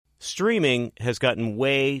Streaming has gotten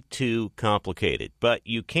way too complicated, but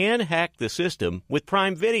you can hack the system with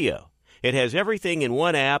Prime Video. It has everything in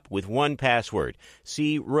one app with one password.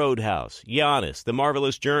 See Roadhouse, Giannis, The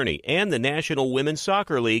Marvelous Journey, and the National Women's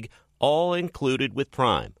Soccer League, all included with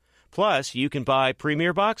Prime. Plus, you can buy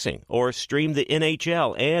Premier Boxing or stream the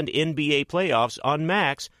NHL and NBA playoffs on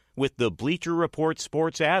Max with the Bleacher Report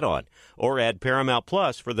Sports add-on, or add Paramount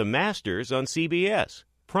Plus for the Masters on CBS.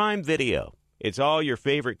 Prime Video. It's all your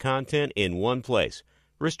favorite content in one place.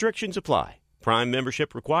 Restrictions apply. Prime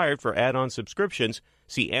membership required for add-on subscriptions.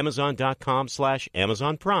 See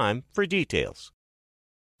Amazon.com/Amazon Prime for details.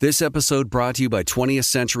 This episode brought to you by 20th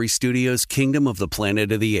Century Studios' Kingdom of the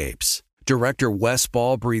Planet of the Apes. Director Wes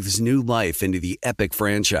Ball breathes new life into the epic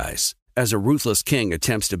franchise. As a ruthless king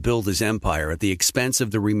attempts to build his empire at the expense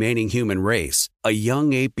of the remaining human race, a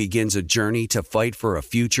young ape begins a journey to fight for a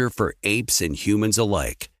future for apes and humans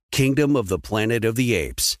alike. Kingdom of the Planet of the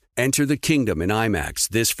Apes. Enter the kingdom in IMAX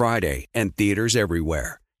this Friday and theaters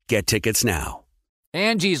everywhere. Get tickets now.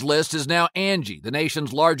 Angie's List is now Angie, the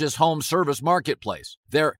nation's largest home service marketplace.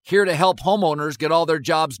 They're here to help homeowners get all their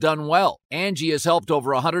jobs done well. Angie has helped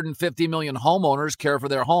over 150 million homeowners care for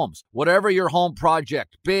their homes. Whatever your home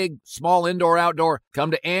project, big, small, indoor, outdoor,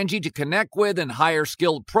 come to Angie to connect with and hire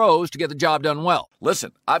skilled pros to get the job done well.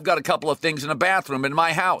 Listen, I've got a couple of things in a bathroom in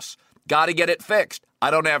my house. Got to get it fixed. I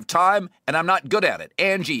don't have time, and I'm not good at it.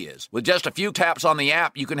 Angie is. With just a few taps on the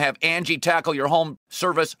app, you can have Angie tackle your home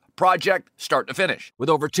service project start to finish. With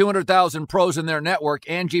over 200,000 pros in their network,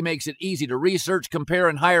 Angie makes it easy to research, compare,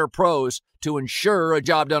 and hire pros to ensure a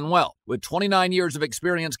job done well. With 29 years of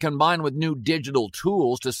experience combined with new digital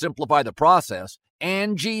tools to simplify the process,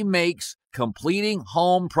 Angie makes completing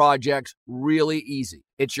home projects really easy.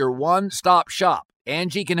 It's your one-stop shop.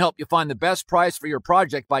 Angie can help you find the best price for your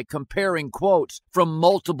project by comparing quotes from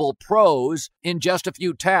multiple pros in just a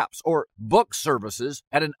few taps, or book services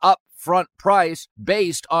at an upfront price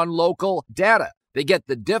based on local data. They get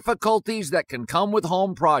the difficulties that can come with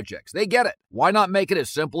home projects. They get it. Why not make it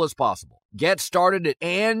as simple as possible? Get started at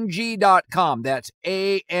Angie.com. That's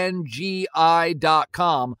ANGI.com,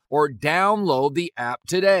 or download the app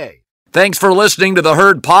today. Thanks for listening to the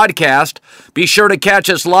Herd Podcast. Be sure to catch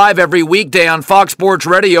us live every weekday on Fox Sports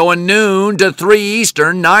Radio at noon to 3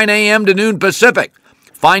 Eastern, 9 a.m. to noon Pacific.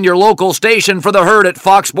 Find your local station for the Herd at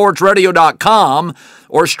foxsportsradio.com,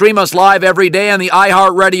 or stream us live every day on the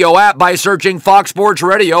iHeartRadio app by searching Fox Sports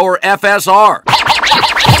Radio or FSR. Now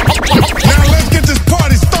let's get this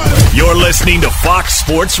party started. You're listening to Fox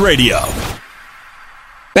Sports Radio.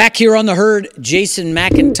 Back here on the Herd, Jason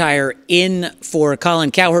McIntyre in for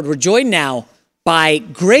Colin Cowherd. We're joined now by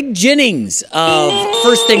Greg Jennings of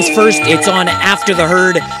First Things First. It's on After the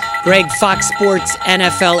Herd. Greg, Fox Sports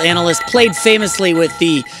NFL analyst, played famously with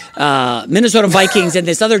the Minnesota Vikings and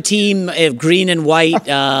this other team of green and white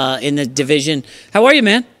in the division. How are you,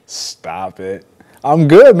 man? Stop it. I'm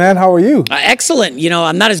good, man. How are you? Excellent. You know,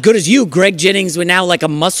 I'm not as good as you, Greg Jennings. We're now like a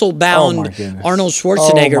muscle-bound Arnold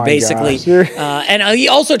Schwarzenegger, basically. And he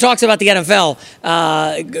also talks about the NFL.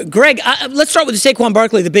 Greg, let's start with the Saquon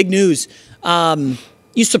Barkley, the big news.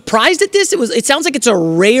 You surprised at this? It sounds like it's a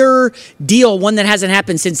rare deal, one that hasn't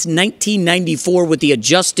happened since 1994 with the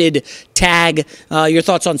adjusted tag. Your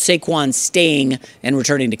thoughts on Saquon staying and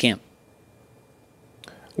returning to camp?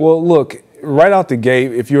 Well, look, right out the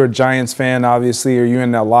gate, if you're a Giants fan, obviously, or you're in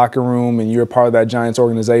that locker room and you're a part of that Giants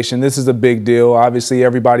organization, this is a big deal. Obviously,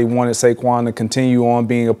 everybody wanted Saquon to continue on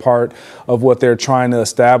being a part of what they're trying to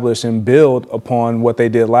establish and build upon what they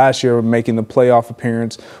did last year, making the playoff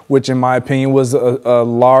appearance, which, in my opinion, was a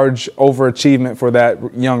large overachievement for that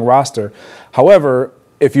young roster. However,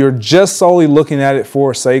 if you're just solely looking at it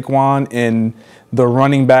for Saquon in the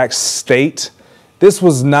running back state, this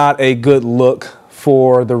was not a good look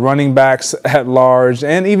for the running backs at large,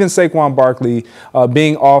 and even Saquon Barkley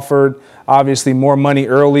being offered, obviously, more money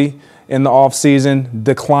early in the offseason,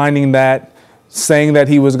 declining that, saying that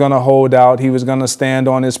he was going to hold out, he was going to stand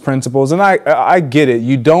on his principles. And I get it.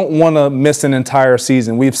 You don't want to miss an entire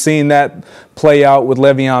season. We've seen that play out with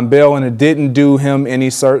Le'Veon Bell, and it didn't do him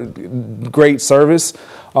any great service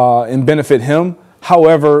and benefit him.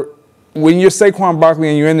 However, when you're Saquon Barkley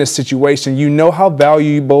and you're in this situation, you know how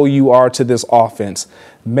valuable you are to this offense.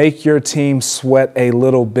 make your team sweat a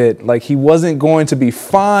little bit. Like, he wasn't going to be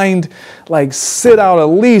fined, like sit out at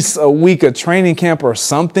least a week of training camp or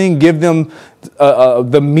something, give them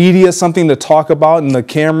the media something to talk about, and the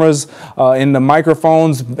cameras and the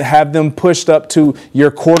microphones, have them pushed up to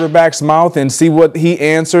your quarterback's mouth and see what he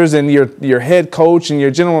answers, and your head coach and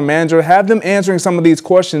your general manager, have them answering some of these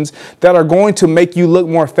questions that are going to make you look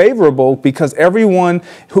more favorable, because everyone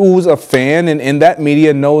who's a fan and in that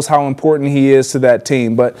media knows how important he is to that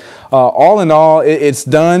team. But all in all, it's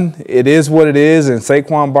done. It is what it is, and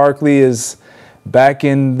Saquon Barkley is back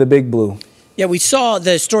in the big blue. Yeah, we saw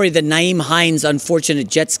the story of the Nyheim Hines unfortunate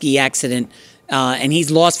jet ski accident, and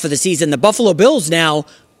he's lost for the season. The Buffalo Bills now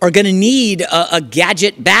are going to need a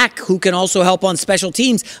gadget back who can also help on special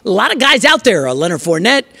teams. A lot of guys out there, Leonard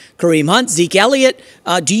Fournette, Kareem Hunt, Zeke Elliott.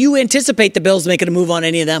 Do you anticipate the Bills making a move on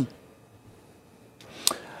any of them?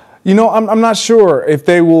 You know, I'm not sure if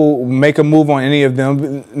they will make a move on any of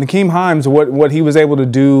them. Nyheim Hines, what he was able to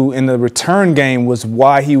do in the return game was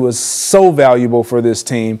why he was so valuable for this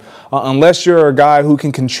team. Unless you're a guy who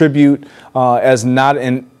can contribute as not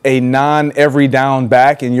a non-every down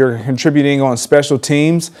back and you're contributing on special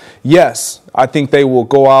teams, yes, I think they will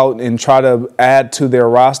go out and try to add to their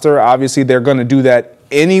roster. Obviously, they're going to do that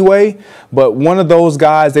anyway. But one of those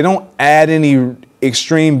guys, they don't add any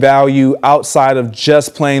extreme value outside of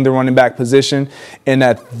just playing the running back position. And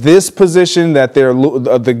at this position that they're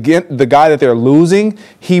the guy that they're losing,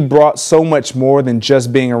 he brought so much more than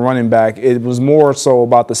just being a running back. It was more so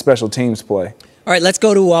about the special teams play. All right, let's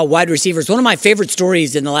go to wide receivers. One of my favorite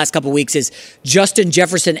stories in the last couple of weeks is Justin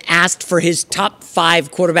Jefferson asked for his top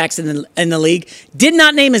 5 quarterbacks in the league. Did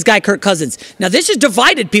not name his guy Kirk Cousins. Now, this has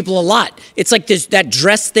divided people a lot. It's like that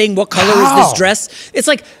dress thing. What color is this dress? It's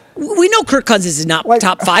like, we know Kirk Cousins is not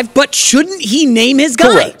top 5, but shouldn't he name his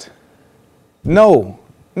guy? Correct. No,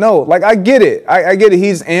 like I get it. I get it.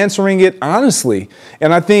 He's answering it honestly.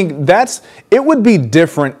 And I think it would be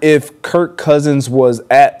different if Kirk Cousins was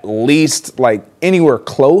at least like anywhere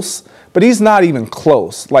close, but he's not even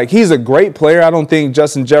close. Like, he's a great player. I don't think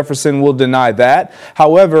Justin Jefferson will deny that.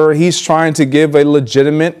 However, he's trying to give a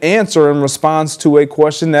legitimate answer in response to a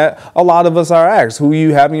question that a lot of us are asked: who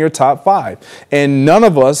you have in your top 5? And none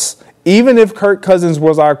of us, even if Kirk Cousins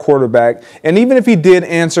was our quarterback, and even if he did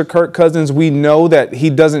answer Kirk Cousins, we know that he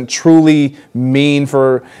doesn't truly mean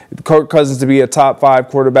for Kirk Cousins to be a top 5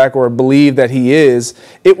 quarterback or believe that he is.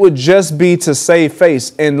 It would just be to save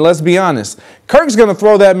face. And let's be honest, Kirk's going to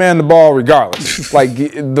throw that man the ball regardless. Like,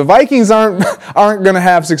 the Vikings aren't going to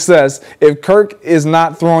have success if Kirk is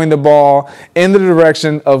not throwing the ball in the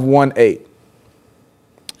direction of 1-8.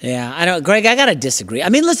 Yeah, I don't, Greg. I gotta disagree. I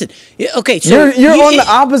mean, listen. Okay, so you're on the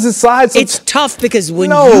opposite side. So it's tough because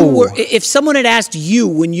if someone had asked you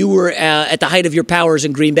when you were at the height of your powers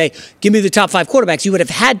in Green Bay, give me the top 5 quarterbacks, you would have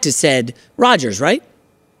had to said Rodgers, right?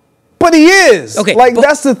 But he is. Okay,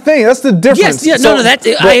 that's the thing. That's the difference. Yes,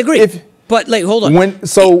 I agree. But like, hold on. When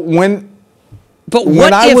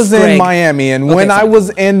I was in Miami and when I was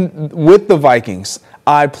with the Vikings,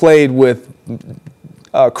 I played with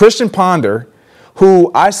Christian Ponder,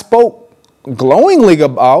 who I spoke glowingly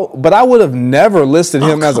about, but I would have never listed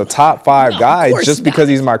him as a top 5 guy just because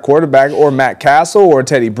he's my quarterback, or Matt Castle or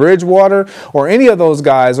Teddy Bridgewater or any of those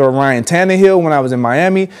guys, or Ryan Tannehill when I was in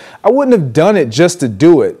Miami. I wouldn't have done it just to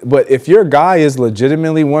do it. But if your guy is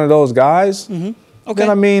legitimately one of those guys, then,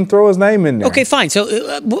 I mean, throw his name in there. Okay, fine. So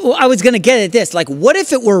I was going to get at this. Like, what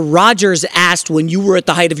if it were Rodgers asked when you were at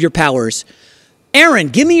the height of your powers, Aaron,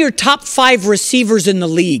 give me your top 5 receivers in the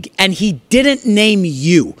league, and he didn't name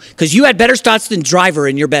you because you had better stats than Driver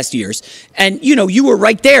in your best years, and you were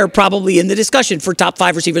right there probably in the discussion for top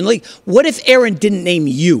 5 receiver in the league. What if Aaron didn't name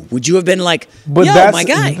you? Would you have been like, my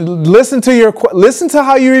guy? Listen to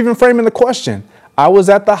how you're even framing the question. I was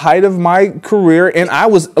at the height of my career, and I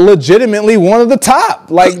was legitimately one of the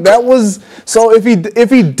top. Like, that was so. If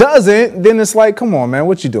he doesn't, then it's like, come on, man,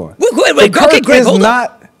 what you doing? Wait, okay, Greg, hold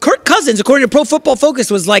on. Kirk Cousins, according to Pro Football Focus,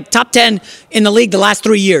 was like top 10 in the league the last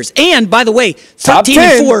 3 years. And, by the way,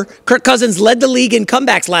 13-4, Kirk Cousins led the league in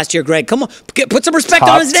comebacks last year, Greg. Come on, put some respect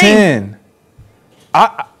on his name.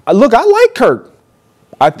 I like Kirk.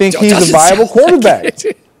 I think he's a viable quarterback.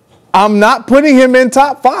 I'm not putting him in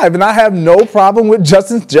top 5, and I have no problem with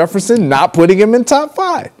Justin Jefferson not putting him in top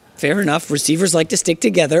 5. Fair enough. Receivers like to stick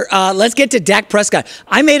together. Let's get to Dak Prescott.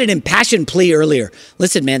 I made an impassioned plea earlier.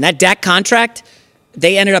 Listen, man, that Dak contract,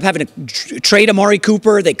 they ended up having to trade Amari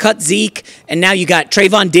Cooper. They cut Zeke. And now you got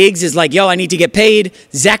Trayvon Diggs is like, I need to get paid.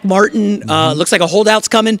 Zach Martin, looks like a holdout's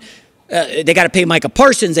coming. They got to pay Micah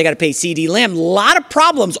Parsons. They got to pay CeeDee Lamb. A lot of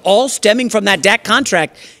problems all stemming from that Dak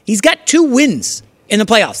contract. He's got 2 wins in the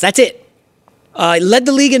playoffs. That's it. Led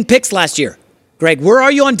the league in picks last year. Greg, where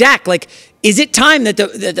are you on Dak? Like, is it time that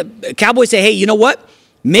the Cowboys say, hey, you know what?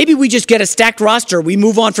 Maybe we just get a stacked roster. We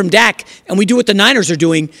move on from Dak, and we do what the Niners are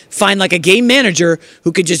doing, find like a game manager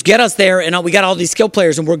who could just get us there, and we got all these skill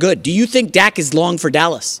players, and we're good. Do you think Dak is long for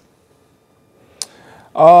Dallas?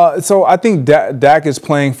 So I think Dak is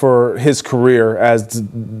playing for his career as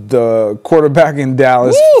the quarterback in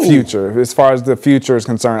Dallas future, as far as the future is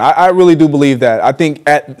concerned. I really do believe that. I think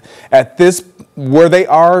at this, where they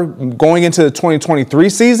are going into the 2023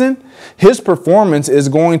 season, his performance is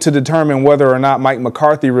going to determine whether or not Mike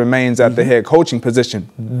McCarthy remains at the head coaching position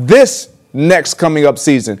this next coming up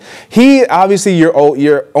season. He obviously,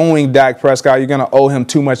 you're owing Dak Prescott. You're going to owe him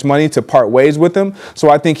too much money to part ways with him. So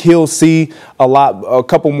I think he'll see a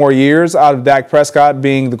couple more years out of Dak Prescott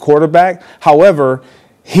being the quarterback. However,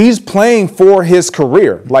 he's playing for his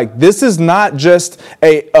career. Like, this is not just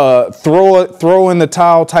a throw in the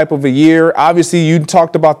towel type of a year. Obviously, you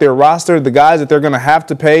talked about their roster, the guys that they're going to have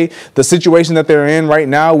to pay, the situation that they're in right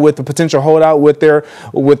now with the potential holdout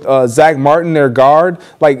with Zach Martin, their guard.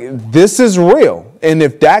 Like, this is real. And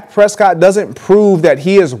if Dak Prescott doesn't prove that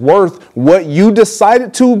he is worth what you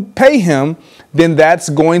decided to pay him, then that's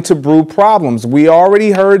going to brew problems. We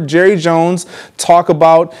already heard Jerry Jones talk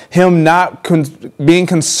about him not being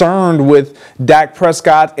concerned with Dak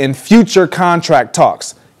Prescott in future contract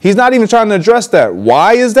talks. He's not even trying to address that.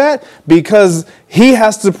 Why is that? Because he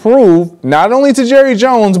has to prove, not only to Jerry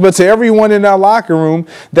Jones, but to everyone in that locker room,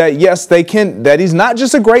 that yes, they can, that he's not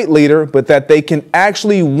just a great leader, but that they can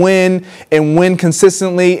actually win and win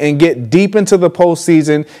consistently and get deep into the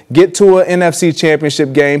postseason, get to an NFC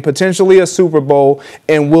championship game, potentially a Super Bowl,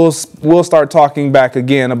 and we'll start talking back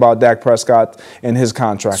again about Dak Prescott and his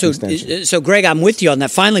contract extension. So, Greg, I'm with you on that.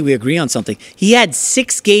 Finally, we agree on something. He had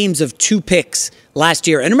 6 games of 2 picks last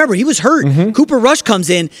year. And remember, he was hurt. Mm-hmm. Cooper Rush comes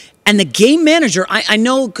in, and the game manager, I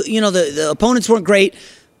know, the opponents weren't great,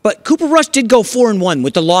 but Cooper Rush did go 4-1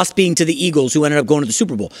 with the loss being to the Eagles, who ended up going to the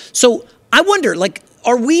Super Bowl. So I wonder, like,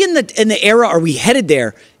 are we in the era, are we headed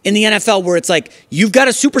there in the NFL where it's like you've got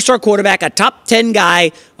a superstar quarterback, a top 10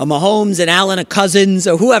 guy, a Mahomes, an Allen, a Cousins,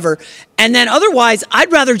 or whoever, and then otherwise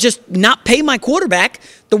I'd rather just not pay my quarterback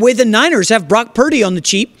the way the Niners have Brock Purdy on the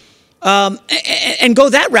cheap, and go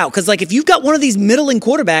that route. Because, like, if you've got one of these middling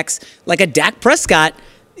quarterbacks, like a Dak Prescott,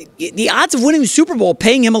 the odds of winning the Super Bowl,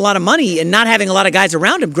 paying him a lot of money and not having a lot of guys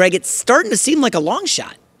around him, Greg, it's starting to seem like a long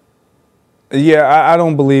shot. Yeah, I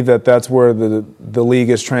don't believe that that's where the league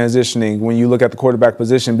is transitioning when you look at the quarterback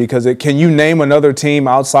position, because can you name another team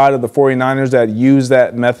outside of the 49ers that use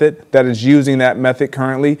that method, that is using that method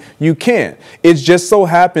currently? You can't. It's just so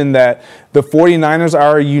happened that the 49ers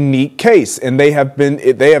are a unique case, and they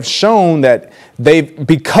have shown that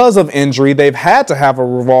because of injury, they've had to have a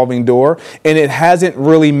revolving door, and it hasn't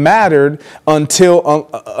really mattered until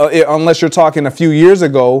unless you're talking a few years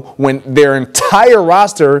ago when their entire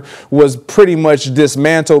roster was pretty much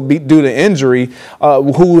dismantled due to injury,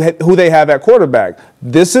 who they have at quarterback.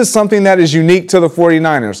 This is something that is unique to the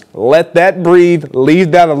 49ers. Let that breathe.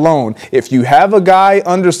 Leave that alone. If you have a guy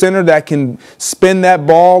under center that can spin that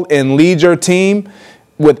ball and lead your team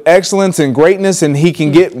with excellence and greatness, and he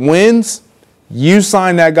can get wins, you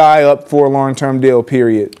sign that guy up for a long-term deal,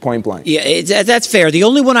 period, point blank. Yeah, that's fair. The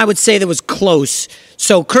only one I would say that was close,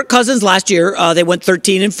 so Kirk Cousins last year, they went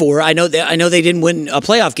 13-4. I know they didn't win a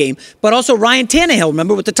playoff game, but also Ryan Tannehill,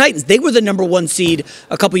 remember, with the Titans. They were the number 1 seed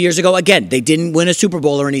a couple years ago. Again, they didn't win a Super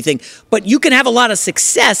Bowl or anything, but you can have a lot of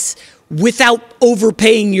success without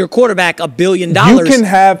overpaying your quarterback $1 billion. You can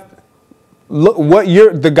have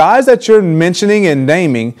the guys that you're mentioning and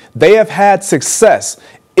naming, they have had success.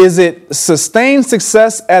 Is it sustained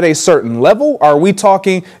success at a certain level? Are we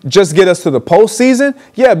talking just get us to the postseason?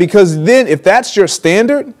 Yeah, because then if that's your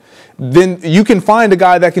standard, then you can find a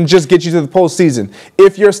guy that can just get you to the postseason.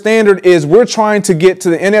 If your standard is we're trying to get to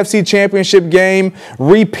the NFC Championship game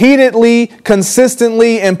repeatedly,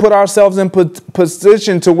 consistently, and put ourselves in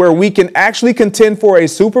position to where we can actually contend for a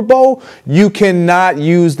Super Bowl, you cannot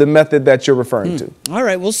use the method that you're referring to. All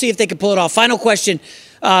right, we'll see if they can pull it off. Final question.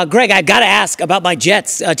 Greg, I've got to ask about my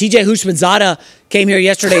Jets. TJ Houshmandzadeh came here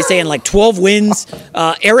yesterday saying like 12 wins.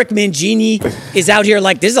 Eric Mangini is out here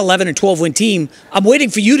like this is 11 and 12 win team. I'm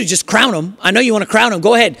waiting for you to just crown them. I know you want to crown them.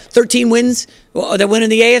 Go ahead. 13 wins. They're winning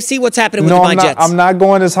the AFC. What's happening with my Jets? I'm not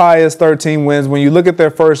going as high as 13 wins. When you look at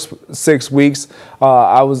their first 6 weeks,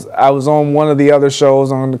 I was on one of the other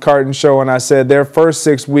shows on the Carton Show, and I said their first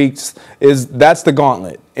 6 weeks that's the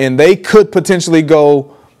gauntlet, and they could potentially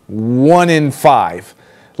go 1-5.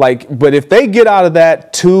 But if they get out of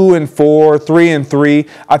that 2-4, 3-3,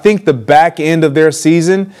 I think the back end of their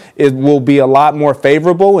season it will be a lot more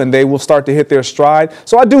favorable, and they will start to hit their stride.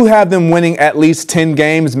 So I do have them winning at least 10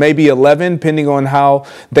 games, maybe 11, depending on how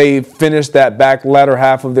they finish that back latter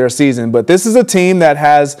half of their season. But this is a team that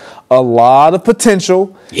has a lot of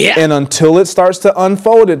potential, and until it starts to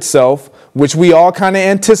unfold itself, which we all kind of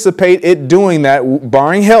anticipate it doing that,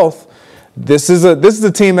 barring health, this is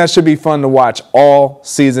a team that should be fun to watch all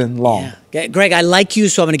season long. Yeah. Greg, I like you,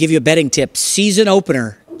 so I'm going to give you a betting tip. Season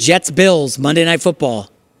opener, Jets-Bills, Monday Night Football.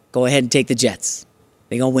 Go ahead and take the Jets.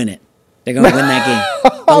 They're going to win it. They're going to win that game.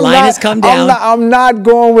 The line has come down. I'm not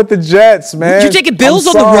going with the Jets, man. You're taking Bills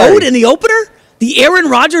on the road in the opener? The Aaron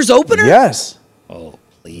Rodgers opener? Yes. Oh,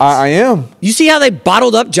 please. I am. You see how they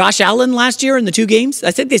bottled up Josh Allen last year in the 2 games?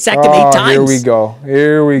 I think they sacked him 8 times. Here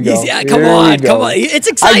we go. Come on. It's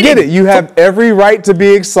exciting. I get it. You have every right to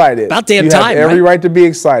be excited. About damn time, You have every right to be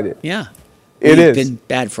excited. Yeah. It is. Been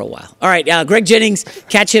bad for a while. All right, Greg Jennings,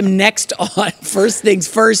 catch him next on First Things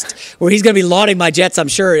First, where he's going to be lauding my Jets, I'm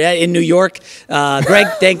sure, in New York. Greg,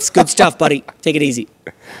 thanks. Good stuff, buddy. Take it easy.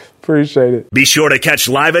 Appreciate it. Be sure to catch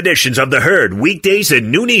live editions of The Herd weekdays at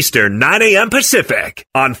noon Eastern, 9 a.m. Pacific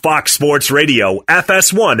on Fox Sports Radio,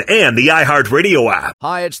 FS1, and the iHeartRadio app.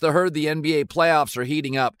 Hi, it's The Herd. The NBA playoffs are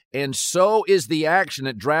heating up, and so is the action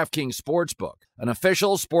at DraftKings Sportsbook, an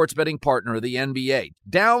official sports betting partner of the NBA.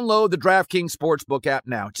 Download the DraftKings Sportsbook app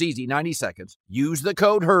now. It's easy, 90 seconds. Use the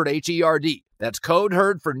code HERD, H-E-R-D. That's code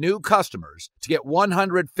HERD for new customers to get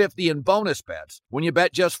 $150 in bonus bets when you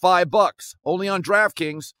bet just $5. Only on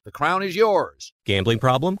DraftKings. The crown is yours. Gambling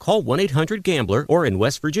problem? Call 1-800-GAMBLER or in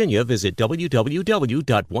West Virginia, visit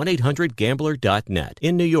www.1800gambler.net.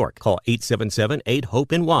 In New York, call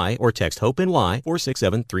 877-8-HOPE-NY or text HOPE-NY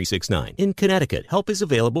 467-369. In Connecticut, help is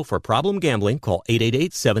available for problem gambling. Call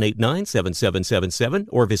 888-789-7777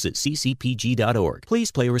 or visit ccpg.org.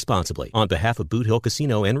 Please play responsibly. On behalf of Boot Hill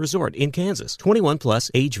Casino and Resort in Kansas, 21 plus,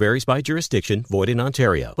 age varies by jurisdiction, void in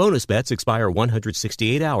Ontario. Bonus bets expire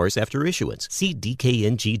 168 hours after issuance. See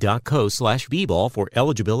dkng.co/bball for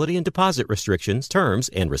eligibility and deposit restrictions, terms,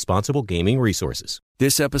 and responsible gaming resources.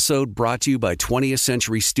 This episode brought to you by 20th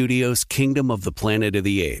Century Studios' Kingdom of the Planet of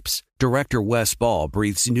the Apes. Director Wes Ball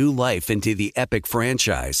breathes new life into the epic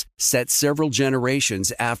franchise, set several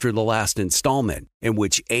generations after the last installment, in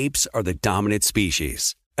which apes are the dominant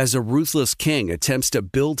species. As a ruthless king attempts to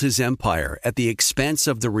build his empire at the expense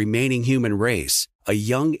of the remaining human race, a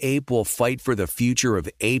young ape will fight for the future of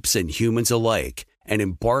apes and humans alike and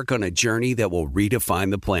embark on a journey that will redefine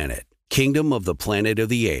the planet. Kingdom of the Planet of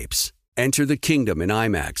the Apes. Enter the kingdom in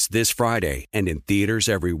IMAX this Friday and in theaters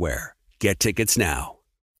everywhere. Get tickets now.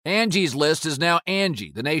 Angie's List is now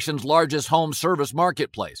Angie, the nation's largest home service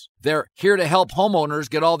marketplace. They're here to help homeowners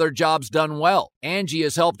get all their jobs done well. Angie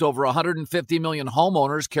has helped over 150 million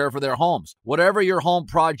homeowners care for their homes. Whatever your home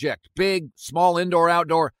project, big, small, indoor,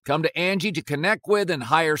 outdoor, come to Angie to connect with and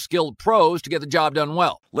hire skilled pros to get the job done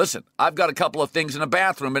well. Listen, I've got a couple of things in a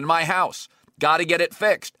bathroom in my house. Got to get it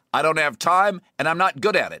fixed. I don't have time, and I'm not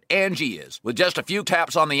good at it. Angie is. With just a few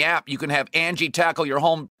taps on the app, you can have Angie tackle your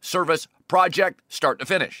home service project start to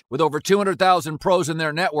finish. With over 200,000 pros in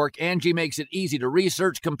their network, Angie makes it easy to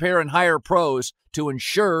research, compare, and hire pros to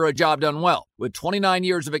ensure a job done well. With 29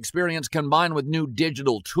 years of experience combined with new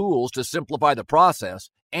digital tools to simplify the process,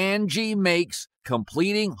 Angie makes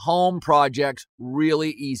completing home projects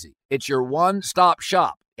really easy. It's your one-stop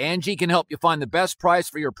shop. Angie can help you find the best price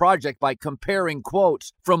for your project by comparing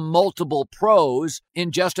quotes from multiple pros in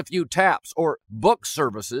just a few taps, or book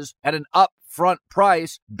services at an upfront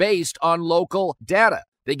price based on local data.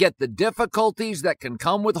 They get the difficulties that can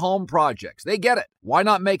come with home projects. They get it. Why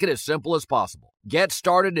not make it as simple as possible? Get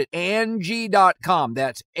started at Angie.com.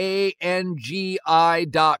 That's ANGI.com,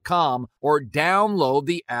 or download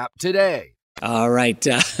the app today. All right,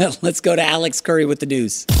 let's go to Alex Curry with the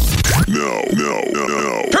news. No.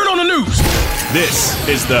 Turn on the news. This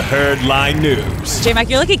is the Herd Line News. J-Mac,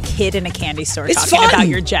 you're like a kid in a candy store It's talking fun. about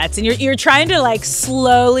your Jets, and you're trying to like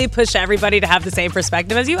slowly push everybody to have the same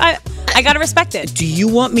perspective as you. I gotta respect it. Do you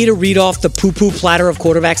want me to read off the poo-poo platter of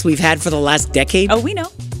quarterbacks we've had for the last decade? Oh, we know.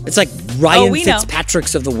 It's like Ryan we know.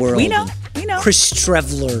 Fitzpatrick's of the world. We know. Chris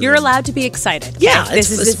Strevler. You're allowed to be excited. Yeah,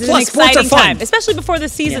 this is an plus sports are exciting fun. time, especially before the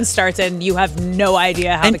season starts and you have no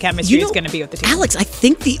idea how the chemistry is going to be with the team. Alex, I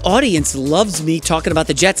think the audience loves me talking about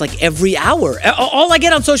the Jets like every hour. All I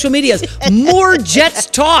get on social media is more Jets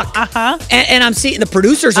talk. And I'm seeing the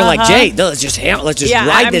producers are like, Jay, let's just ride this to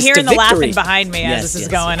victory. I'm hearing the laughing behind me as this is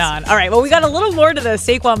going on. All right, well, we got a little more to the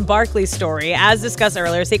Saquon Barkley story. As discussed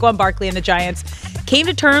earlier, Saquon Barkley and the Giants came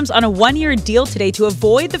to terms on a 1-year deal today to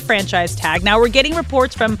avoid the franchise tag. Now, we're getting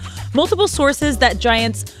reports from multiple sources that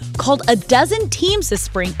Giants called a dozen teams this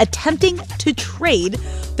spring attempting to trade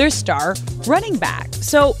their star running back.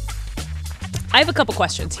 So I have a couple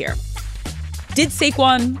questions here. Did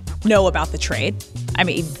Saquon know about the trade? I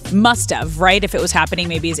mean, must have, right? If it was happening,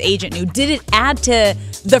 maybe his agent knew. Did it add to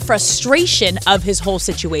the frustration of his whole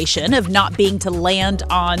situation of not being to land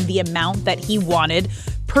on the amount that he wanted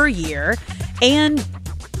per year? And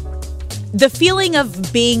the feeling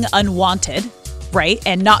of being unwanted, right?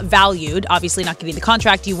 And not valued, obviously not getting the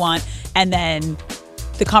contract you want, and then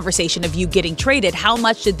the conversation of you getting traded. How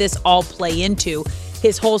much did this all play into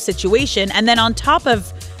his whole situation? And then on top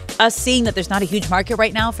of us seeing that there's not a huge market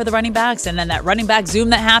right now for the running backs, and then that running back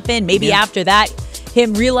Zoom that happened, maybe after that,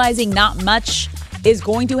 him realizing not much is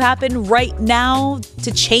going to happen right now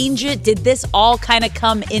to change it. Did this all kind of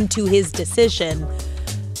come into his decision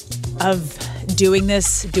of doing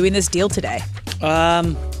this deal today?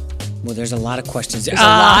 Well, there's a lot of questions there. There's a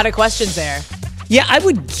lot of questions there. Yeah, I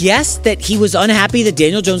would guess that he was unhappy that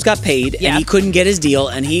Daniel Jones got paid and he couldn't get his deal,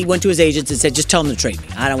 and he went to his agents and said, just tell them to trade me.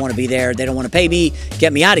 I don't want to be there. They don't want to pay me.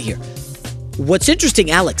 Get me out of here. What's interesting,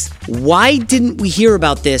 Alex, why didn't we hear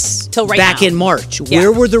about this back in March? Yeah.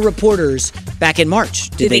 Where were the reporters back in March?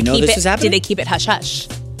 Did they know this was happening? Did they keep it hush-hush?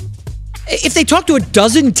 If they talked to a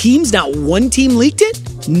dozen teams, not one team leaked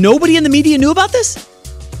it? Nobody in the media knew about this?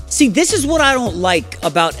 See, this is what I don't like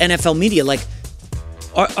about NFL media. Like,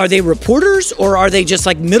 are they reporters, or are they just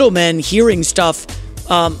like middlemen hearing stuff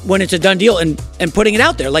when it's a done deal and putting it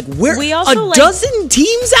out there? Like, dozen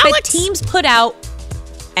teams, Alex? But teams put out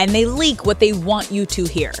and they leak what they want you to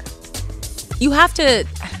hear. You have to...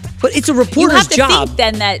 But it's a reporter's job. You have to think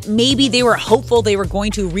then that maybe they were hopeful they were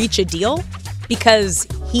going to reach a deal because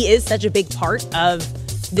he is such a big part of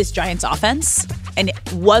this Giants offense. And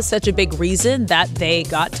it was such a big reason that they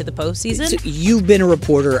got to the postseason. So you've been a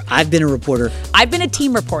reporter. I've been a reporter. I've been a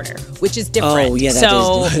team reporter, which is different. Oh, yeah,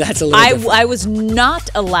 that's a little different. I was not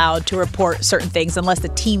allowed to report certain things unless the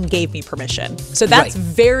team gave me permission. So that's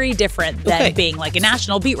very different than being like a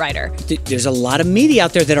national beat writer. There's a lot of media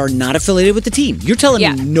out there that are not affiliated with the team. You're telling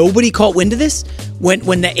me nobody caught wind of this?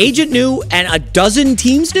 When the agent knew and a dozen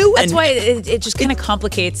teams knew? That's why it just kind of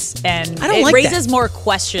complicates and it raises more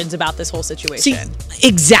questions about this whole situation. See,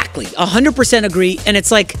 exactly. 100% agree. And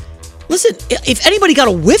it's like, listen, if anybody got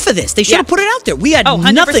a whiff of this, they should have put it out there. We had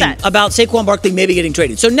nothing about Saquon Barkley maybe getting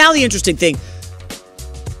traded. So now the interesting thing,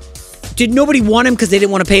 did nobody want him because they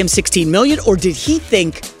didn't want to pay him $16 million? Or did he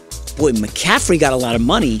think, boy, McCaffrey got a lot of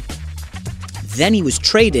money, then he was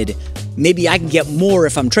traded, maybe I can get more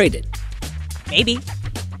if I'm traded? Maybe.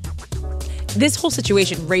 This whole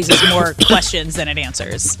situation raises more questions than it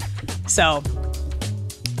answers. So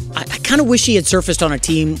I kind of wish he had surfaced on a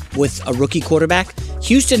team with a rookie quarterback.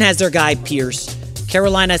 Houston has their guy, Pierce.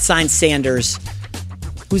 Carolina signed Sanders.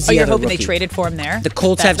 Who's the you're other hoping rookie? They traded for him there? The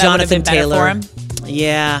Colts have Jonathan Taylor. For him?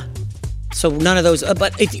 Yeah. So none of those.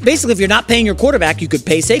 But basically, if you're not paying your quarterback, you could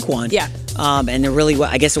pay Saquon. Yeah. And there really,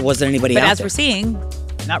 I guess it wasn't anybody out there. But as we're seeing,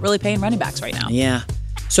 not really paying running backs right now. Yeah.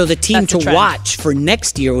 So the team to watch for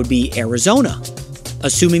next year would be Arizona.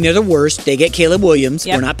 Assuming they're the worst, they get Caleb Williams.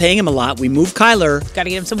 We're not paying him a lot. We move Kyler. Got to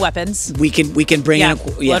get him some weapons. We can bring in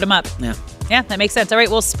load him up. Yeah, that makes sense. All right,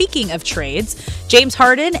 well, speaking of trades, James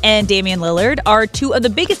Harden and Damian Lillard are two of the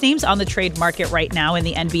biggest names on the trade market right now in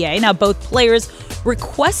the NBA. Now, both players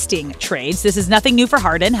requesting trades. This is nothing new for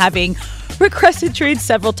Harden, having requested trades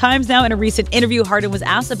several times now. In a recent interview, Harden was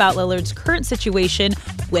asked about Lillard's current situation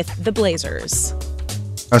with the Blazers.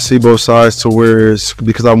 I see both sides to where it's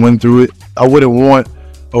because I went through it. I wouldn't want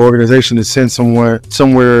an organization to send somewhere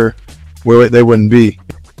where they wouldn't be.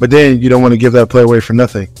 But then you don't want to give that play away for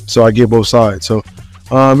nothing. So I get both sides. So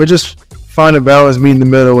it just find a balance, meet in the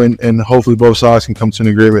middle, and hopefully both sides can come to an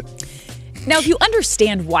agreement. Now, if you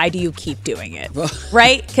understand, why do you keep doing it,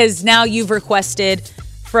 right? Because now you've requested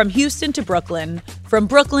from Houston to Brooklyn, from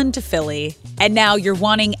Brooklyn to Philly, and now you're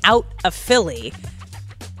wanting out of Philly.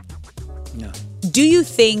 No. Do you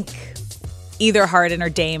think either Harden or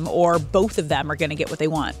Dame or both of them are going to get what they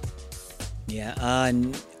want? Yeah,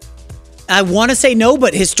 I want to say no,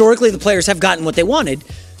 but historically the players have gotten what they wanted.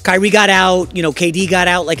 Kyrie got out, KD got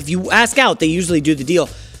out. Like, if you ask out, they usually do the deal.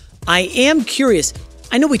 I am curious.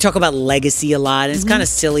 I know we talk about legacy a lot, and it's kind of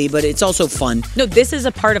silly, but it's also fun. No, this is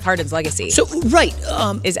a part of Harden's legacy. So, right.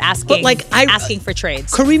 Is asking, asking for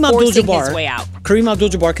trades. Kareem Abdul-Jabbar. His way out. Kareem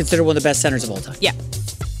Abdul-Jabbar, considered one of the best centers of all time. Yeah.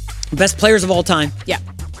 Best players of all time. Yeah.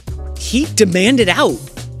 He demanded out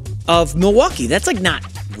of Milwaukee. That's not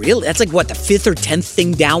really. That's like, what, the 5th or 10th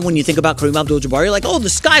thing down when you think about Kareem Abdul-Jabbar? You're like, oh, the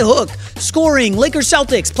sky hook, scoring, Lakers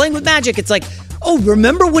Celtics, playing with Magic. It's like, oh,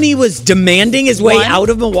 remember when he was demanding his way out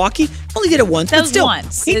of Milwaukee? Only did it once, but still,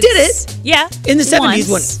 he did it. Yeah. In the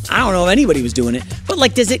 70s when, I don't know if anybody was doing it, but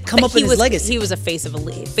like, does it come up in his legacy? He was a face of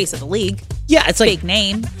the league. Yeah, it's like. Big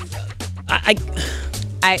name.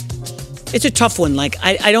 It's a tough one. Like,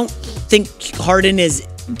 I don't think Harden is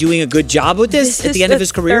doing a good job with this at the end of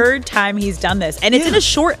his career. Third time he's done this, and it's in a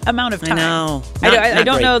short amount of time. I know. I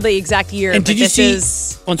don't know the exact year. And did you see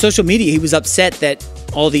on social media he was upset that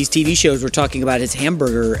all these TV shows were talking about his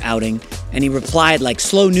hamburger outing, and he replied like,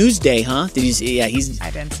 "Slow news day, huh?" Did you see? Yeah,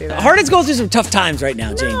 I didn't see that. Harden's going through some tough times right now,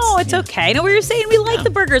 James. No, it's okay. No, we were saying we like the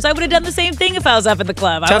burgers. I would have done the same thing if I was up at the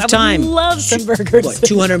club. Tough time. I would love some burgers. What,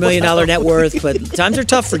 $200 million net worth, but times are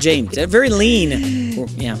tough for James. They're very lean.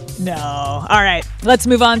 Yeah. No. All right. Let's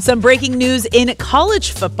move on. Some breaking news in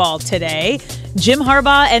college football today. Jim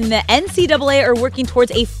Harbaugh and the NCAA are working towards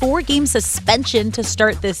a 4-game suspension to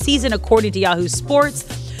start this season, according to Yahoo Sports.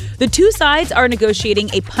 The two sides are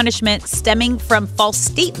negotiating a punishment stemming from false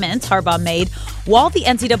statements Harbaugh made while the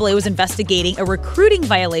NCAA was investigating a recruiting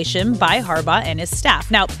violation by Harbaugh and his staff.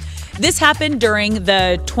 Now, this happened during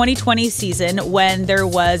the 2020 season when there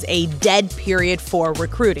was a dead period for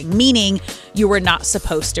recruiting, meaning you were not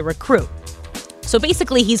supposed to recruit. So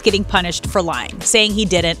basically, he's getting punished for lying, saying he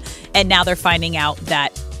didn't, and now they're finding out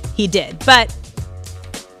that he did. But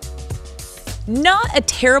not a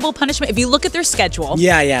terrible punishment if you look at their schedule.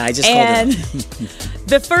 Yeah, I just called it.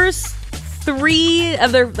 The first three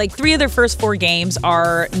of their first 4 games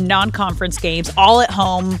are non-conference games, all at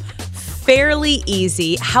home, fairly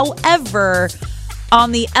easy. However,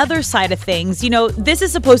 on the other side of things, this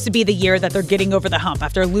is supposed to be the year that they're getting over the hump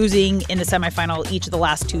after losing in the semifinal each of the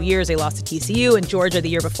last 2 years. They lost to TCU and Georgia the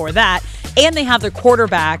year before that, and they have their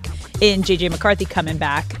quarterback in J.J. McCarthy coming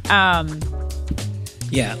back.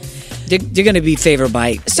 Yeah. They're going to be favored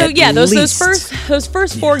by those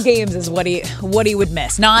first 4 games is what he would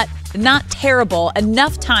miss. Not terrible.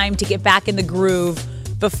 Enough time to get back in the groove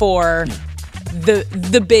before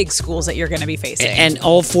the big schools that you're going to be facing. And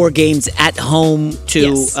all 4 games at home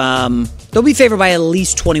too. Yes. They'll be favored by at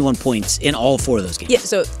least 21 points in all 4 of those games. Yeah,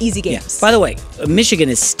 so easy games. Yeah. By the way, Michigan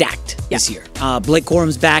is stacked this year. Blake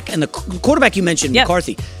Corum's back, and the quarterback you mentioned,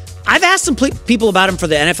 McCarthy. I've asked some people about him for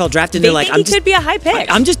the NFL draft, and they're like, he could be a high pick.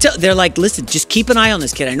 They're like, listen, just keep an eye on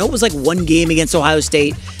this kid. I know it was like 1 game against Ohio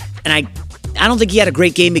State, and I don't think he had a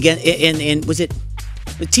great game against in was it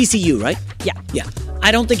TCU, right? Yeah.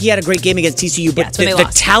 I don't think he had a great game against TCU, but the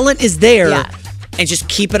talent is there. Yeah. And just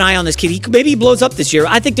keep an eye on this kid. Maybe he blows up this year.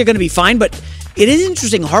 I think they're going to be fine, but it is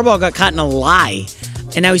interesting. Harbaugh got caught in a lie,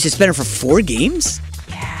 and now he's suspended for 4 games.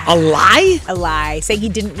 A lie? A lie. Saying he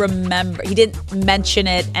didn't remember. He didn't mention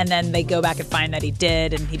it, and then they go back and find that he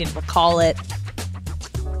did, and he didn't recall it.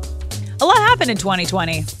 A lot happened in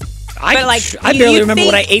 2020. I barely remember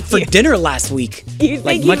what I ate for dinner last week.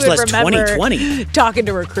 Much less 2020. Talking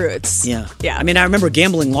to recruits. Yeah. I mean, I remember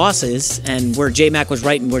gambling losses and where J-Mac was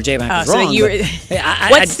right and where J-Mac was wrong.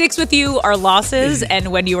 What sticks with you are losses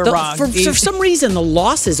and when you were wrong. For some reason, the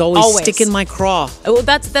losses always stick in my craw. Well,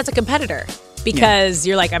 that's a competitor. Because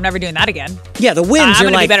you're like, I'm never doing that again. Yeah, the wins, I'm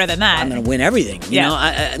going to be better than that. I'm going to win everything. You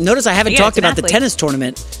know, notice I haven't talked about the tennis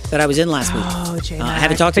tournament that I was in last week. Oh, J-Mac. I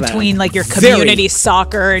haven't talked about it. Between like your community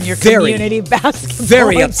soccer and your community basketball.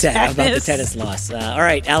 Very upset about the tennis loss. All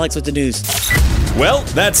right, Alex with the news. Well,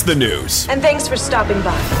 that's the news. And thanks for stopping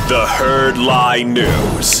by. The Herd Lie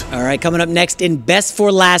News. All right, coming up next in Best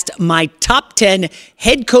for Last, my top 10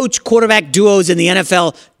 head coach quarterback duos in the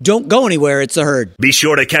NFL. Don't go anywhere. It's The Herd. Be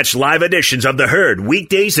sure to catch live editions of The Herd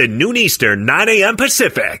weekdays at noon Eastern, 9 a.m.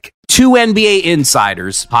 Pacific. 2 NBA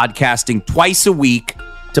insiders podcasting twice a week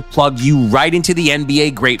to plug you right into the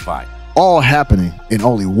NBA grapevine. All happening in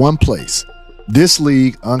only one place. This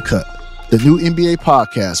League Uncut, the new NBA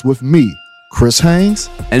podcast with me, Chris Haynes,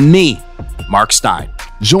 and me, Mark Stein.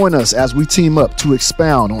 Join us as we team up to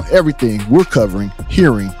expound on everything we're covering,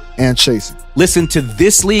 hearing, and chasing. Listen to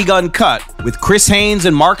This League Uncut with Chris Haynes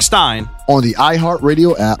and Mark Stein on the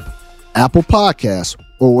iHeartRadio app, Apple Podcasts,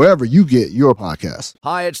 or wherever you get your podcasts.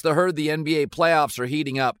 Hi, it's The Herd. The NBA playoffs are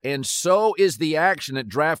heating up, and so is the action at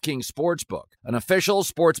DraftKings Sportsbook, an official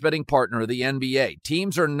sports betting partner of the NBA.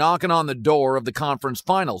 Teams are knocking on the door of the conference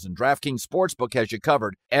finals, and DraftKings Sportsbook has you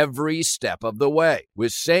covered every step of the way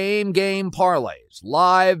with same-game parlays,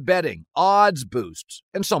 live betting, odds boosts,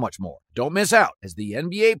 and so much more. Don't miss out. As the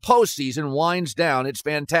NBA postseason winds down, it's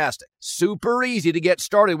fantastic. Super easy to get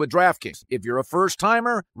started with DraftKings. If you're a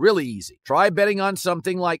first-timer, really easy. Try betting on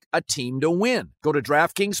something like a team to win. Go to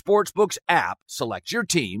DraftKings Sportsbook's app, select your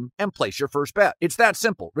team, and place your first bet. It's that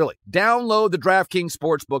simple, really. Download the DraftKings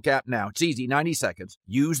Sportsbook app now. It's easy, 90 seconds.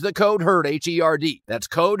 Use the code HERD, H-E-R-D. That's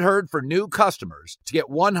code HERD for new customers to get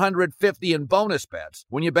 $150 in bonus bets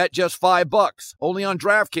when you bet just $5. Only on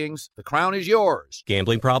DraftKings. The crown is yours.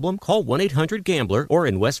 Gambling problem? Call 1-800-GAMBLER or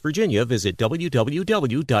in West Virginia, visit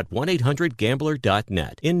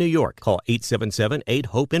www.1800gambler.net. In New York, call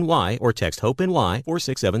 877-8-HOPE-NY or text HOPE-NY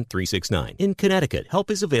 467-369. In Connecticut, help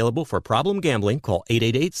is available for problem gambling. Call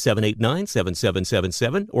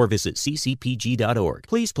 888-789-7777 or visit ccpg.org.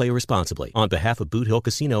 Please play responsibly. On behalf of Boot Hill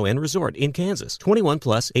Casino and Resort in Kansas. 21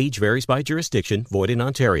 plus, age varies by jurisdiction, void in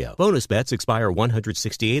Ontario. Bonus bets expire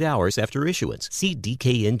 168 hours after issuance. See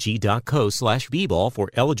dkng.co/bball for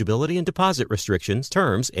eligibility and deposit restrictions,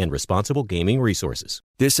 terms, and responsible gaming resources.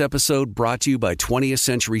 This episode brought to you by 20th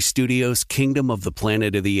Century Studios' Kingdom of the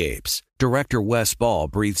Planet of the Apes. Director Wes Ball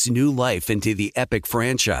breathes new life into the epic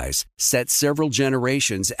franchise, set several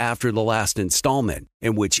generations after the last installment,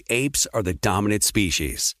 in which apes are the dominant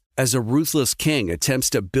species. As a ruthless king attempts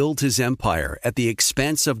to build his empire at the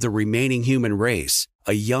expense of the remaining human race,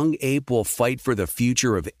 a young ape will fight for the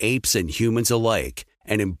future of apes and humans alike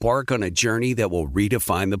and embark on a journey that will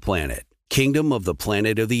redefine the planet. Kingdom of the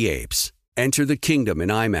Planet of the Apes. Enter the kingdom in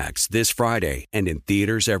IMAX this Friday and in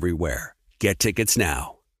theaters everywhere. Get tickets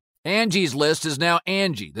now. Angie's List is now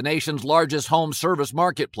Angie, the nation's largest home service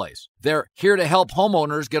marketplace. They're here to help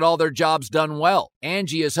homeowners get all their jobs done well.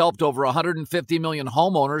 Angie has helped over 150 million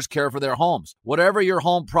homeowners care for their homes. Whatever your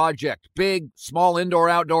home project, big, small, indoor,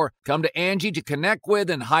 outdoor, come to Angie to connect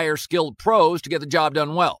with and hire skilled pros to get the job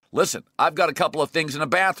done well. Listen, I've got a couple of things in a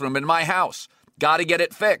bathroom in my house. Got to get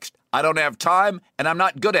it fixed. I don't have time, and I'm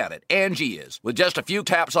not good at it. Angie is. With just a few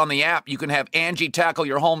taps on the app, you can have Angie tackle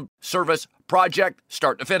your home service project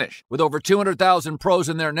start to finish. With over 200,000 pros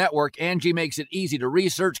in their network, Angie makes it easy to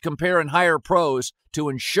research, compare, and hire pros to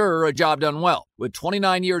ensure a job done well. With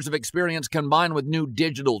 29 years of experience combined with new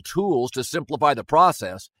digital tools to simplify the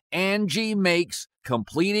process, Angie makes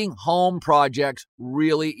completing home projects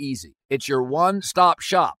really easy. It's your one-stop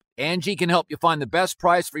shop. Angie can help you find the best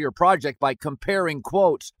price for your project by comparing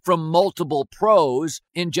quotes from multiple pros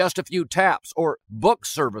in just a few taps, or book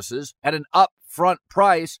services at an upfront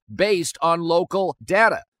price based on local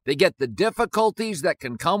data. They get the difficulties that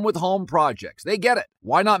can come with home projects. They get it.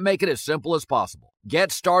 Why not make it as simple as possible?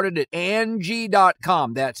 Get started at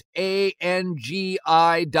Angie.com. That's ANGI.com,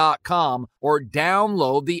 or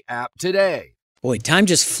download the app today. Boy, time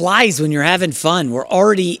just flies when you're having fun. We're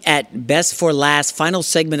already at Best for Last, final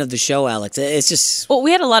segment of the show, Alex. It's just... Well,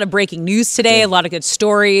 we had a lot of breaking news today, a lot of good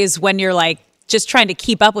stories. When you're like just trying to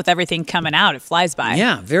keep up with everything coming out, it flies by.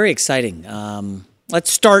 Yeah, very exciting.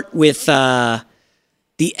 Let's start with the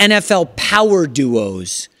NFL power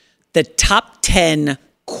duos, the top 10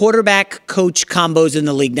 quarterback-coach combos in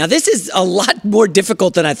the league. Now, this is a lot more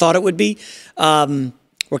difficult than I thought it would be.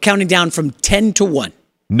 We're counting down from 10 to 1.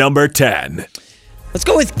 Number 10. Let's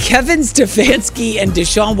go with Kevin Stefanski and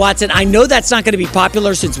Deshaun Watson. I know that's not going to be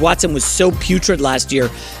popular since Watson was so putrid last year,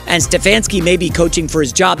 and Stefanski may be coaching for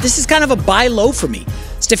his job. This is kind of a buy low for me.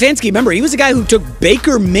 Stefanski, remember, he was the guy who took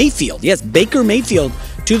Baker Mayfield. Yes, Baker Mayfield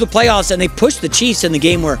to the playoffs, and they pushed the Chiefs in the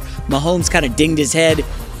game where Mahomes kind of dinged his head,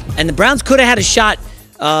 and the Browns could have had a shot.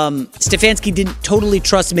 Stefanski didn't totally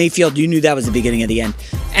trust Mayfield. You knew that was the beginning of the end.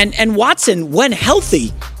 And Watson, when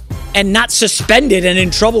healthy and not suspended and in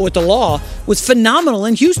trouble with the law, was phenomenal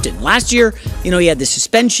in Houston. Last year, he had the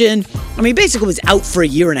suspension. I mean, basically was out for a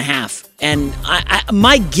year and a half. And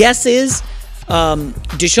my guess is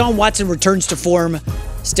Deshaun Watson returns to form.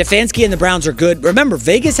 Stefanski and the Browns are good. Remember,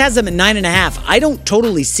 Vegas has them at 9.5. I don't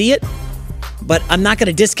totally see it, but I'm not going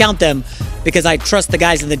to discount them because I trust the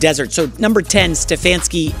guys in the desert. So number 10,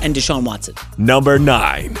 Stefanski and Deshaun Watson. Number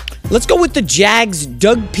 9. Let's go with the Jags,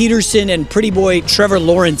 Doug Peterson and pretty boy Trevor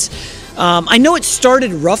Lawrence. I know it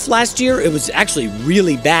started rough last year. It was actually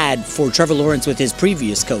really bad for Trevor Lawrence with his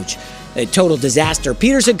previous coach. A total disaster.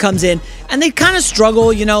 Peterson comes in, and they kind of struggle,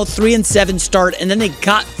 3-7 start, and then they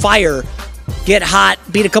caught fire, get hot,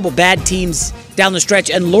 beat a couple bad teams down the stretch,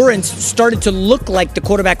 and Lawrence started to look like the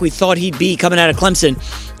quarterback we thought he'd be coming out of Clemson.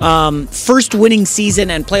 First winning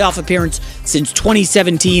season and playoff appearance since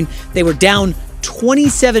 2017. They were down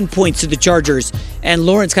 27 points to the Chargers, and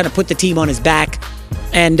Lawrence kind of put the team on his back.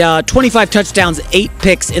 And 25 touchdowns, 8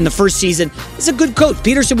 picks in the first season. He's a good coach.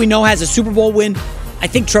 Peterson, we know, has a Super Bowl win. I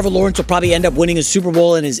think Trevor Lawrence will probably end up winning a Super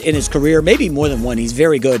Bowl in his career, maybe more than one. He's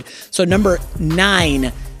very good. So number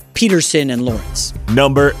 9, Peterson and Lawrence.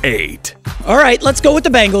 Number 8. All right, let's go with the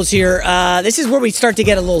Bengals here. This is where we start to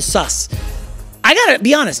get a little sus. I got to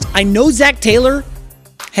be honest. I know Zach Taylor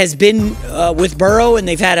has been with Burrow, and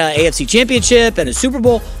they've had an AFC championship and a Super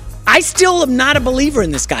Bowl. I still am not a believer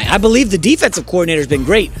in this guy. I believe the defensive coordinator's been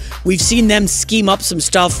great. We've seen them scheme up some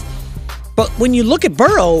stuff. But when you look at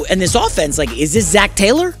Burrow and this offense, like, is this Zach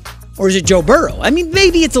Taylor or is it Joe Burrow? I mean,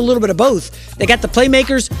 maybe it's a little bit of both. They got the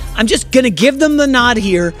playmakers. I'm just going to give them the nod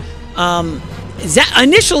here.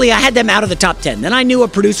 Initially, I had them out of the top 10. Then I knew a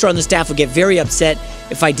producer on the staff would get very upset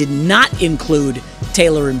if I did not include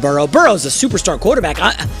Taylor and Burrow. Burrow's a superstar quarterback.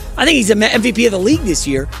 I think he's an MVP of the league this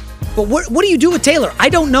year. But what do you do with Taylor? I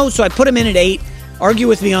don't know, so I put him in at 8. Argue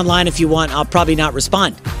with me online if you want. I'll probably not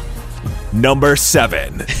respond. Number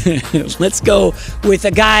 7. Let's go with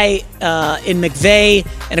a guy in McVay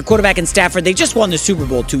and a quarterback in Stafford. They just won the Super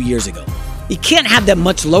Bowl 2 years ago. You can't have them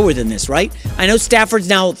much lower than this, right? I know Stafford's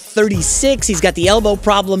now 36. He's got the elbow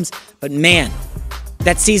problems. But man,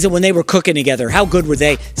 that season when they were cooking together, how good were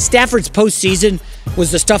they? Stafford's postseason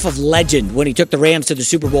was the stuff of legend when he took the Rams to the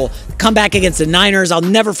Super Bowl. Comeback against the Niners. I'll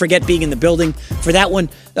never forget being in the building for that one.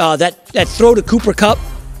 That throw to Cooper Kupp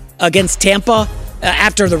against Tampa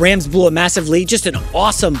after the Rams blew a massive lead. Just an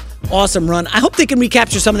awesome, awesome run. I hope they can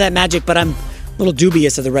recapture some of that magic, but I'm a little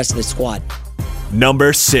dubious of the rest of the squad.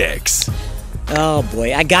 Number 6. Oh,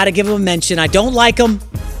 boy. I got to give him a mention. I don't like him.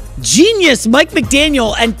 Genius Mike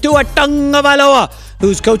McDaniel and Tua Tagovailoa,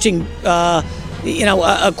 who's coaching,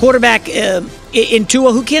 a quarterback in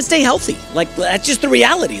Tua who can't stay healthy. Like, that's just the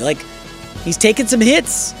reality. Like, he's taking some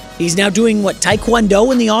hits. He's now doing,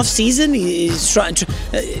 Taekwondo in the offseason. He's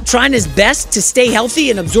trying his best to stay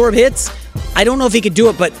healthy and absorb hits. I don't know if he could do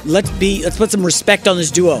it, but let's put some respect on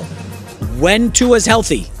this duo. When Tua's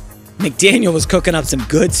healthy, McDaniel was cooking up some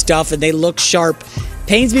good stuff, and they look sharp.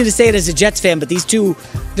 Pains me to say it as a Jets fan, but these two,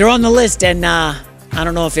 they're on the list, and I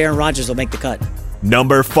don't know if Aaron Rodgers will make the cut.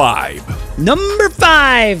 Number 5. Number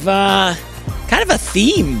 5. Kind of a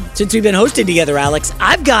theme since we've been hosting together, Alex.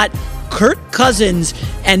 I've got Kirk Cousins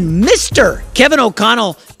and Mr. Kevin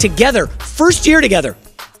O'Connell together. First year together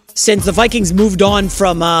since the Vikings moved on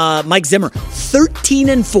from Mike Zimmer.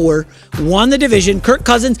 13-4, won the division. Kirk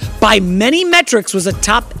Cousins, by many metrics, was a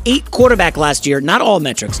top 8 quarterback last year. Not all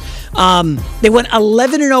metrics. They went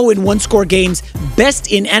 11-0 in one-score games,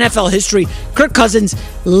 best in NFL history. Kirk Cousins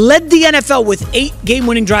led the NFL with 8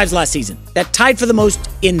 game-winning drives last season. That tied for the most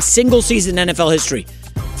in single-season NFL history.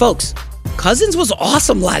 Folks, Cousins was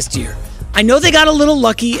awesome last year. I know they got a little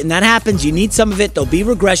lucky, and that happens. You need some of it. There'll be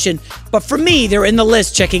regression. But for me, they're in the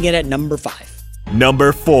list, checking in at number 5.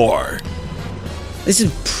 Number 4. This is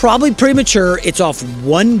probably premature. It's off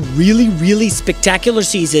one really, really spectacular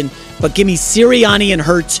season. But give me Sirianni and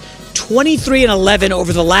Hurts, 23-11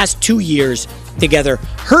 over the last 2 years together.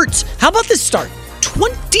 Hurts, how about this start?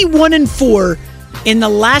 21-4 in the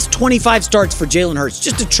last 25 starts for Jalen Hurts.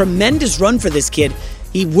 Just a tremendous run for this kid.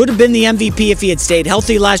 He would have been the MVP if he had stayed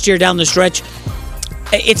healthy last year down the stretch.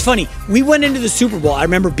 It's funny. We went into the Super Bowl. I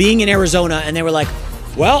remember being in Arizona, and they were like,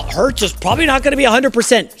 well, Hurts is probably not going to be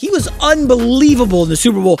 100%. He was unbelievable in the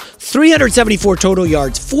Super Bowl. 374 total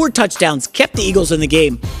yards, 4 touchdowns, kept the Eagles in the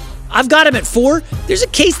game. I've got him at 4. There's a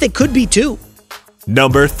case that could be 2.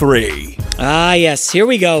 Number 3. Ah, yes. Here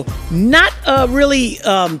we go. Not a really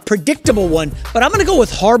predictable one, but I'm going to go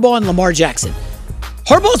with Harbaugh and Lamar Jackson.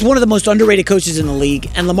 Harbaugh is one of the most underrated coaches in the league,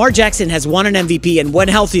 and Lamar Jackson has won an MVP, and when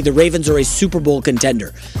healthy, the Ravens are a Super Bowl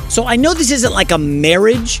contender. So I know this isn't like a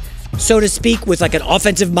marriage, so to speak, with like an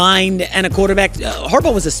offensive mind and a quarterback.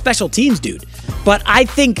 Harbaugh was a special teams dude. But I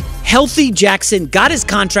think healthy Jackson got his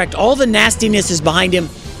contract, all the nastiness is behind him,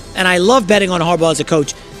 and I love betting on Harbaugh as a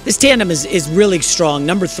coach. This tandem is really strong.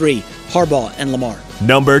 Number 3, Harbaugh and Lamar.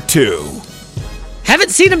 Number 2.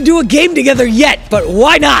 Haven't seen them do a game together yet, but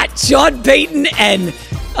why not? Sean Payton and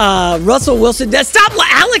Russell Wilson. Stop.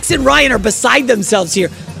 Alex and Ryan are beside themselves here.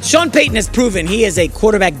 Sean Payton has proven he is a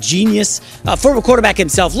quarterback genius, former quarterback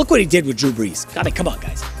himself. Look what he did with Drew Brees. I mean, come on,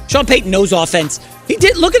 guys. Sean Payton knows offense. He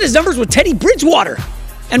did. Look at his numbers with Teddy Bridgewater.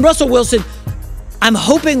 And Russell Wilson, I'm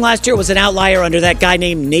hoping last year was an outlier under that guy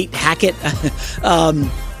named Nate Hackett.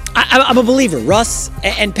 I'm a believer. Russ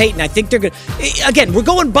and Peyton, I think they're good. Again, we're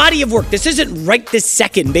going body of work. This isn't right this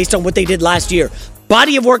second based on what they did last year.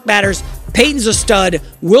 Body of work matters. Peyton's a stud.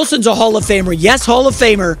 Wilson's a Hall of Famer. Yes, Hall of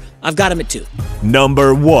Famer. I've got him at 2.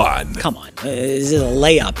 Number 1. Come on. This is a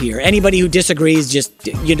layup here. Anybody who disagrees, just,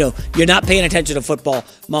 you're not paying attention to football.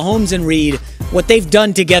 Mahomes and Reed, what they've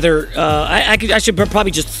done together, I should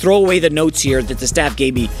probably just throw away the notes here that the staff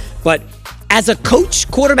gave me. But as a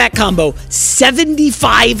coach-quarterback combo,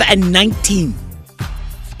 75-19.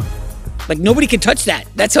 Like, nobody can touch that.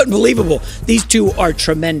 That's unbelievable. These two are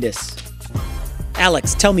tremendous.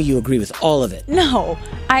 Alex, tell me you agree with all of it. No.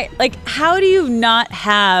 How do you not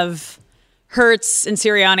have Hurts and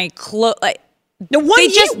Sirianni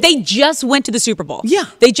they just went to the Super Bowl. Yeah.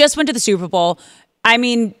 They just went to the Super Bowl. I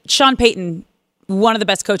mean, Sean Payton, one of the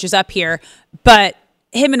best coaches up here, but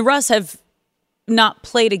him and Russ have not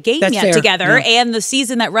played a game yet together. Yeah. And the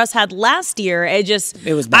season that Russ had last year, it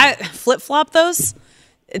was bad. I flip-flop those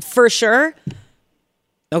for sure.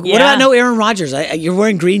 Okay, yeah. What about no Aaron Rodgers? You're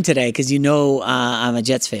wearing green today because I'm a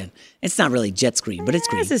Jets fan. It's not really Jets green, but it's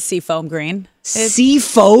green. It's a seafoam green.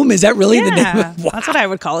 Seafoam? Is that really the name? Wow. That's what I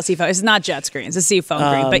would call a seafoam. It's not Jets green. It's a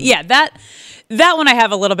seafoam green. But yeah, that one I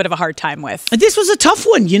have a little bit of a hard time with. This was a tough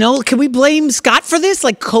one. Can we blame Scott for this?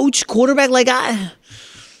 Like, coach, quarterback? Like, I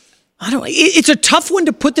don't. It's a tough one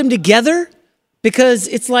to put them together because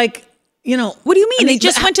it's like. What do you mean? They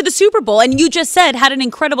just went to the Super Bowl, and you just said had an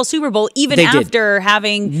incredible Super Bowl, even after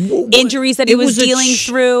having injuries that he was dealing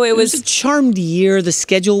through. It was a charmed year. The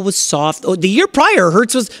schedule was soft. The year prior,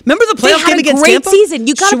 Hurts was. Remember the playoff game against Tampa? Great season.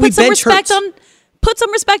 You got to put some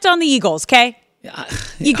respect on the Eagles, okay?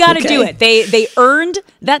 You got to do it. They earned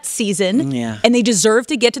that season, and they deserve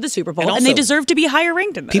to get to the Super Bowl, and they deserve to be higher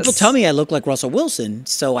ranked in this. People tell me I look like Russell Wilson,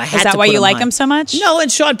 so I had to. Is that why you like him so much? No,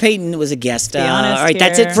 and Sean Payton was a guest. Be honest all right,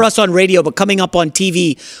 that's it for us on radio, but coming up on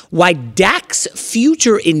TV, why Dak's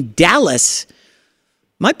future in Dallas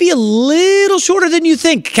might be a little shorter than you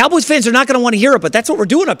think. Cowboys fans are not going to want to hear it, but that's what we're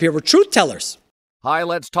doing up here. We're truth tellers. Hi,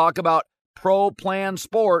 let's talk about Pro Plan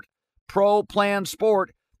Sport. Pro Plan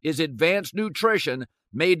Sport is advanced nutrition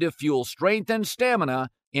made to fuel strength and stamina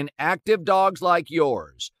in active dogs like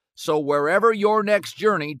yours. So wherever your next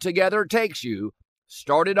journey together takes you,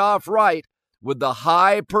 start it off right with the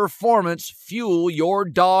high-performance fuel your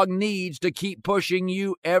dog needs to keep pushing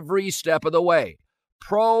you every step of the way.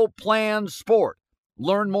 Pro Plan Sport.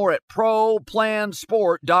 Learn more at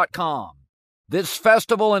ProPlansport.com. This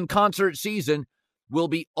festival and concert season will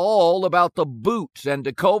be all about the boots, and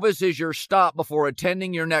Tecovas is your stop before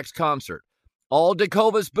attending your next concert. All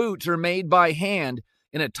Tecovas boots are made by hand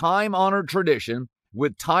in a time-honored tradition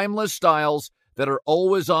with timeless styles that are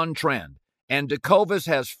always on trend. And Tecovas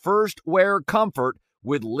has first wear comfort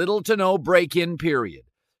with little to no break-in period.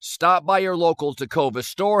 Stop by your local Tecovas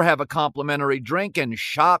store, have a complimentary drink, and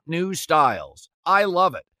shop new styles. I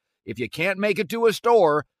love it. If you can't make it to a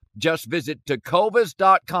store, just visit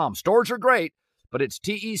Tecovas.com. Stores are great, but it's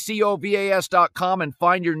Tecovas.com and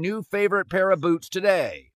find your new favorite pair of boots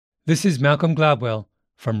today. This is Malcolm Gladwell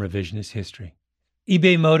from Revisionist History.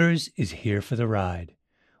 eBay Motors is here for the ride.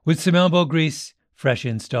 With some elbow grease, fresh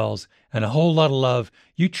installs, and a whole lot of love,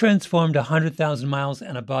 you transformed 100,000 miles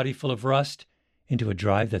and a body full of rust into a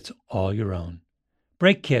drive that's all your own.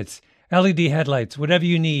 Brake kits, LED headlights, whatever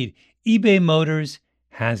you need, eBay Motors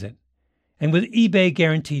has it. And with eBay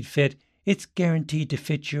Guaranteed Fit, it's guaranteed to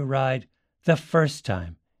fit your ride the first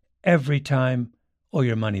time, every time, or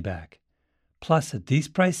your money back. Plus, at these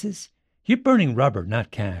prices, you're burning rubber, not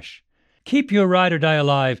cash. Keep your ride or die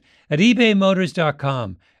alive at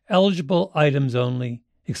ebaymotors.com. Eligible items only.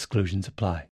 Exclusions apply.